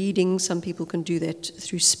through reading, some people can do that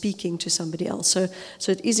through speaking to somebody else.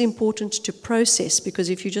 So it is important to process, because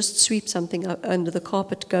if you just sweep something under the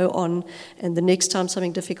carpet, go on, and the next time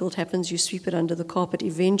something difficult happens, you sweep it under the carpet,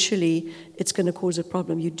 eventually it's going to cause a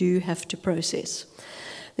problem. You do have to process.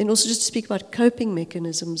 Then also just to speak about coping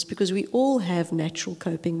mechanisms, because we all have natural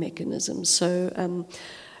coping mechanisms. So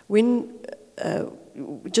when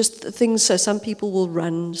just things. So some people will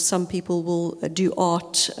run, some people will do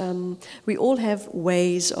art. We all have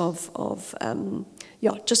ways of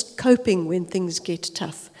just coping when things get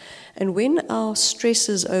tough. And when our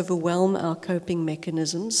stresses overwhelm our coping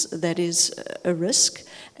mechanisms, that is a risk.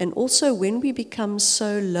 And also when we become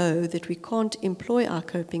so low that we can't employ our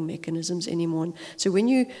coping mechanisms anymore. So when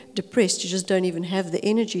you're depressed, you just don't even have the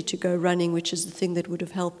energy to go running, which is the thing that would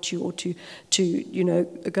have helped you, or to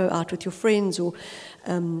go out with your friends, or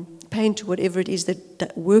paint, or whatever it is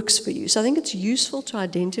that works for you. So I think it's useful to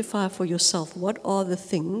identify for yourself what are the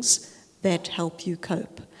things that help you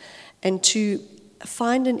cope, and to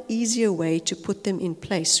find an easier way to put them in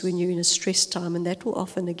place when you're in a stressed time, and that will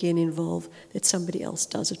often again involve that somebody else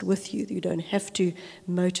does it with you. You don't have to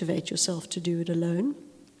motivate yourself to do it alone.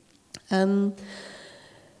 I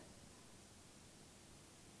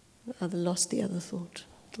lost the other thought.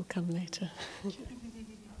 It'll come later.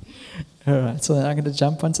 All right, so I'm going to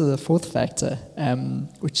jump onto the fourth factor,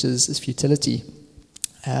 which is futility.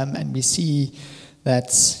 And we see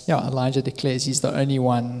that Elijah declares he's the only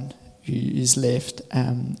one who is left,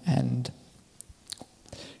 and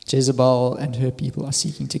Jezebel and her people are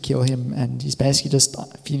seeking to kill him, and he's basically just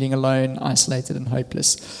feeling alone, isolated, and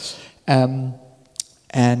hopeless. And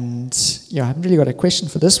I haven't really got a question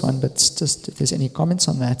for this one, but just if there's any comments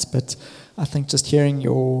on that. But I think just hearing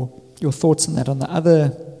your thoughts on that, on the other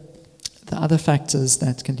factors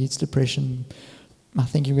that can lead to depression, I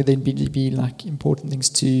think it would then be like important things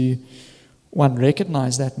to, one,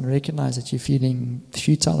 recognize that you're feeling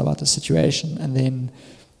futile about the situation, and then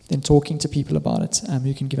talking to people about it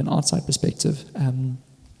who can give an outside perspective. I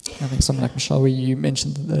think something like Michele, where you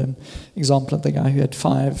mentioned the example of the guy who had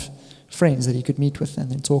 5 friends that he could meet with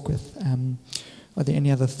and then talk with. Are there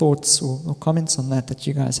any other thoughts or comments on that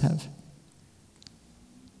you guys have?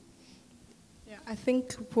 Yeah, I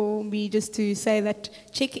think for me, just to say that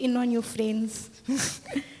check in on your friends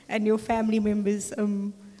and your family members.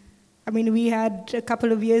 We had a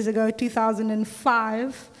couple of years ago,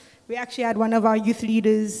 2005, we actually had one of our youth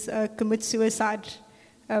leaders commit suicide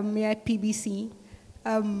here at PBC.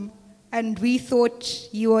 And we thought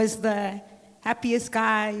he was the happiest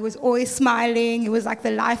guy. He was always smiling. He was like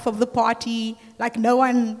the life of the party. Like no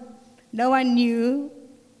one knew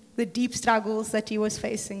the deep struggles that he was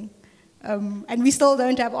facing. And we still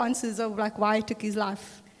don't have answers of like why he took his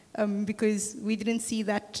life, because we didn't see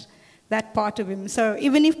that part of him. So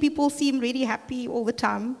even if people seem really happy all the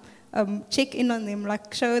time, check in on them,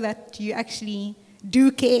 like show that you actually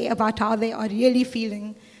do care about how they are really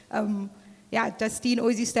feeling. Justine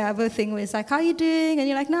always used to have a thing where it's like, how are you doing? And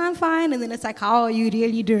you're like, no, I'm fine. And then it's like, how are you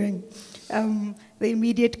really doing? The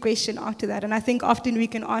immediate question after that. And I think often we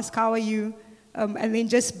can ask, how are you? And then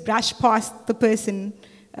just brush past the person.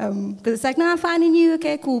 Because it's like, no, I'm fine, and you?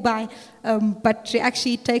 Okay, cool, bye. But to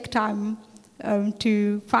actually take time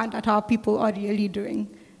to find out how people are really doing.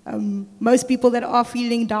 Most people that are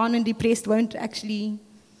feeling down and depressed won't actually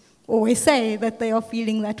always say that they are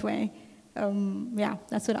feeling that way.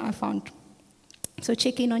 That's what I found. So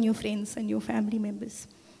check in on your friends and your family members.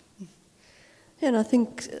 Yeah, and I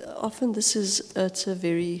think often it's a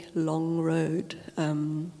very long road,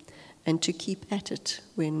 and to keep at it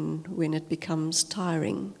when it becomes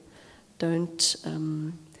tiring. Don't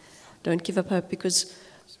give up hope, because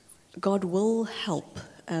God will help.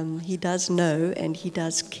 He does know, and He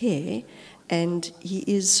does care, and He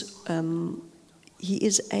is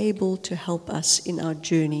able to help us in our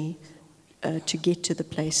journey to get to the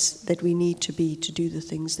place that we need to be to do the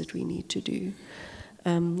things that we need to do.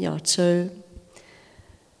 So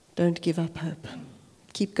don't give up hope.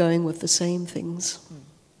 Keep going with the same things.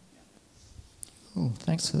 Oh,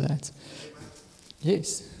 thanks for that.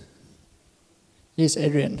 Yes. Yes,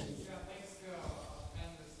 Adrian.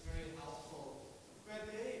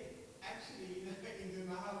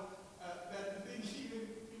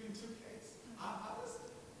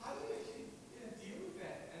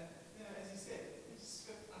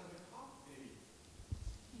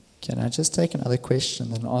 Can I just take another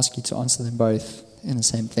question and ask you to answer them both in the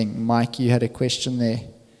same thing? Mike, you had a question there. So,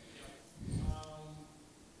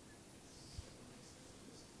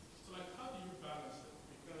 how do you balance it?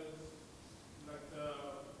 Because,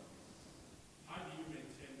 how do you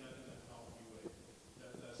maintain that in a healthy way?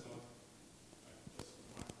 That's not just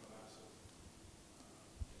one collapse.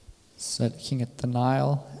 So, looking at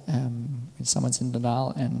denial, when someone's in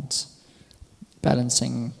denial, and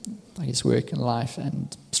balancing, I guess, work and life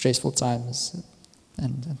and stressful times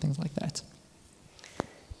and things like that.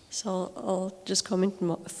 So I'll just comment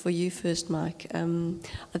for you first, Mike. I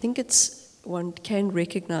think one can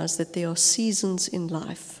recognize that there are seasons in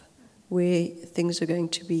life where things are going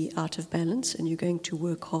to be out of balance and you're going to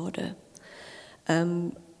work harder.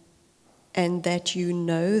 And that you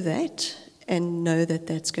know that, and know that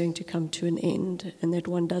that's going to come to an end, and that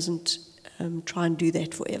one doesn't try and do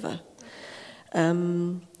that forever. But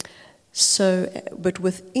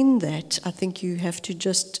within that, I think you have to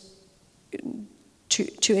just,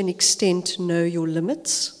 to an extent, know your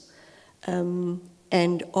limits,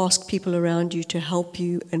 and ask people around you to help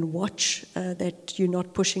you and watch that you're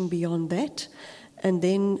not pushing beyond that. And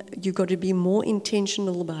then you've got to be more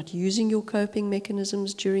intentional about using your coping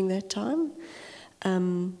mechanisms during that time.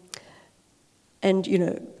 And,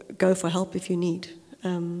 go for help if you need.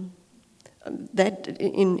 That,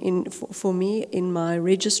 for me, in my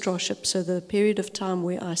registrarship, so the period of time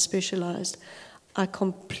where I specialized, I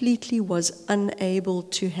completely was unable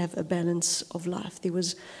to have a balance of life. There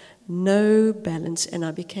was no balance, and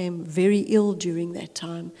I became very ill during that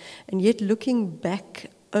time. And yet, looking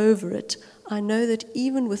back over it, I know that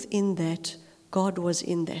even within that, God was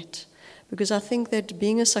in that. Because I think that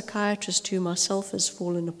being a psychiatrist who myself has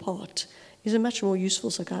fallen apart is a much more useful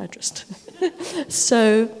psychiatrist.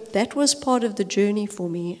 So that was part of the journey for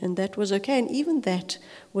me, and that was okay. And even that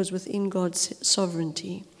was within God's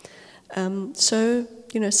sovereignty.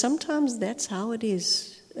 Sometimes that's how it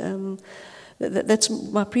is. That's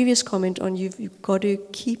my previous comment on you've got to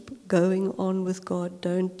keep going on with God.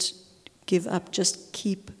 Don't give up, just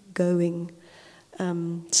keep going.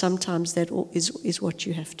 Sometimes that is what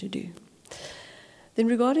you have to do. Then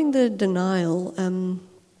regarding the denial,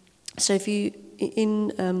 so if you,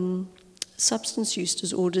 in substance use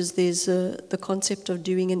disorders, there's the concept of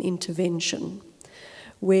doing an intervention,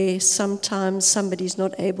 where sometimes somebody's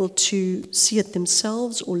not able to see it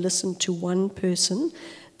themselves or listen to one person,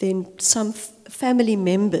 then some family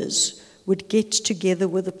members would get together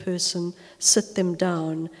with a person, sit them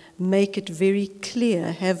down, make it very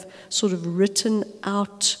clear, have sort of written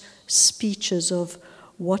out speeches of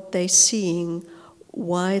what they're seeing,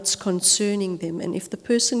 why it's concerning them. And if the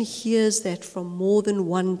person hears that from more than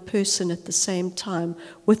one person at the same time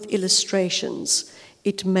with illustrations,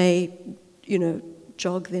 it may,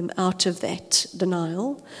 jog them out of that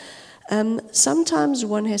denial. Sometimes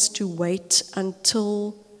one has to wait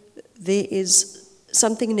until there is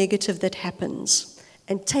something negative that happens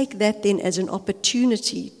and take that then as an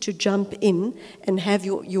opportunity to jump in and have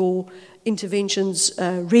your interventions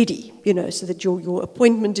ready, so that your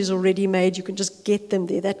appointment is already made, you can just get them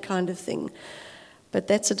there, that kind of thing. But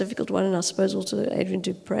that's a difficult one, and I suppose also, Adrian,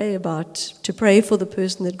 to pray for the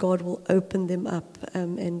person that God will open them up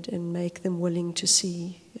and make them willing to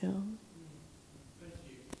see. Yeah.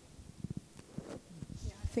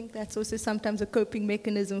 I think that's also sometimes a coping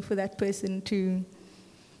mechanism for that person to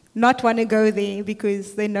not want to go there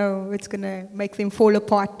because they know it's going to make them fall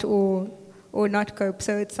apart or not cope.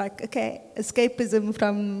 So it's like, okay, escapism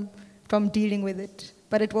from dealing with it.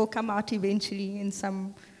 But it will come out eventually in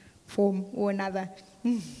some form or another.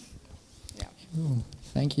 Yeah. Cool.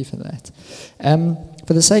 Thank you for that.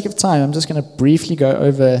 For the sake of time, I'm just going to briefly go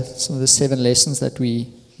over some of the 7 lessons that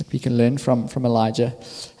we can learn from Elijah.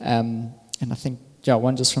 And I think,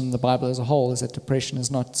 one just from the Bible as a whole is that depression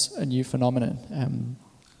is not a new phenomenon.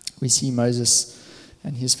 We see Moses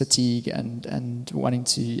and his fatigue and wanting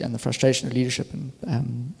to, and the frustration of leadership. And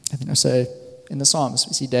I think also in the Psalms,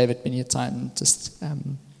 we see David many a time just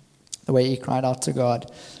the way he cried out to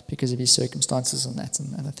God because of his circumstances and that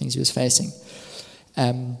and the things he was facing.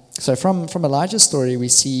 So from Elijah's story, we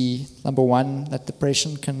see, number one, that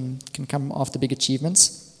depression can come after big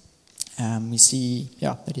achievements. We see,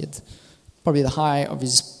 that he had probably the high of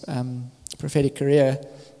his prophetic career,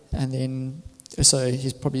 and then so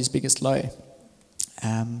he's probably his biggest low.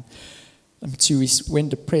 Number two, when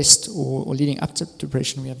depressed or leading up to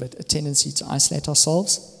depression, we have a tendency to isolate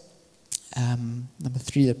ourselves. Number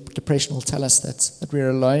three, the depression will tell us that we're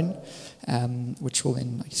alone, which will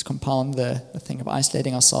then compound the thing of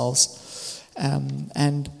isolating ourselves.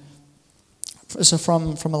 And so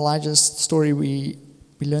from Elijah's story, we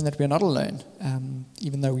learn that we're not alone,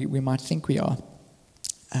 even though we might think we are.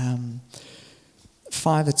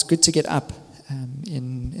 5, it's good to get up.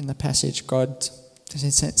 In the passage, God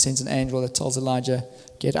sends an angel that tells Elijah,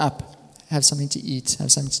 get up, have something to eat, have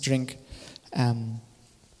something to drink, and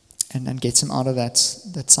gets him out of that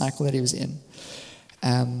cycle that he was in.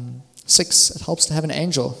 6, it helps to have an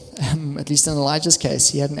angel. At least in Elijah's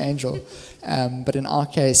case, he had an angel. But in our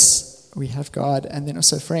case, we have God and then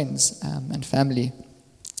also friends and family.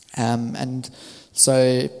 And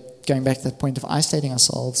so going back to that point of isolating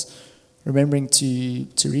ourselves, remembering to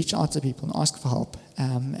reach out to people and ask for help.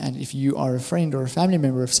 And if you are a friend or a family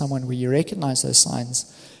member of someone where you recognize those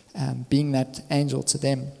signs, being that angel to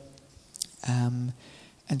them. And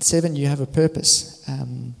 7, you have a purpose.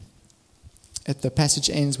 The passage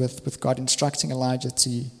ends with God instructing Elijah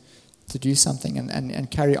to do something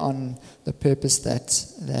and carry on the purpose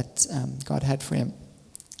that God had for him.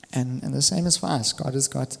 And the same is for us. God has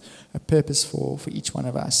got a purpose for each one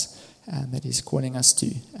of us that He's calling us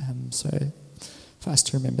to. So for us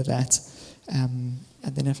to remember that. And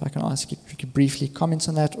then if I can ask if you could briefly comment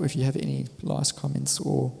on that, or if you have any last comments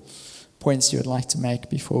or points you would like to make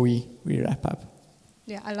before we wrap up.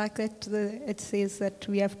 Yeah, I like that it says that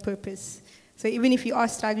we have purpose. So even if you are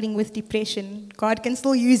struggling with depression, God can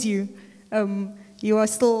still use you. You are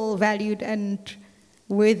still valued and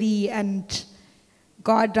worthy, and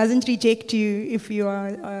God doesn't reject you if you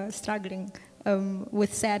are struggling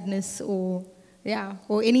with sadness or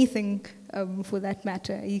anything for that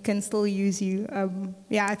matter. He can still use you.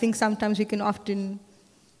 I think sometimes we can often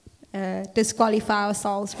disqualify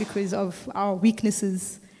ourselves because of our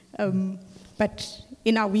weaknesses. But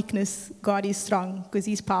in our weakness, God is strong because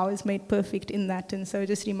His power is made perfect in that. And so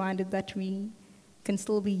just reminded that we can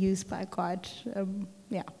still be used by God.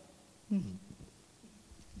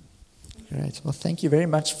 Great. Well, thank you very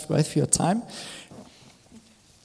much both for your time.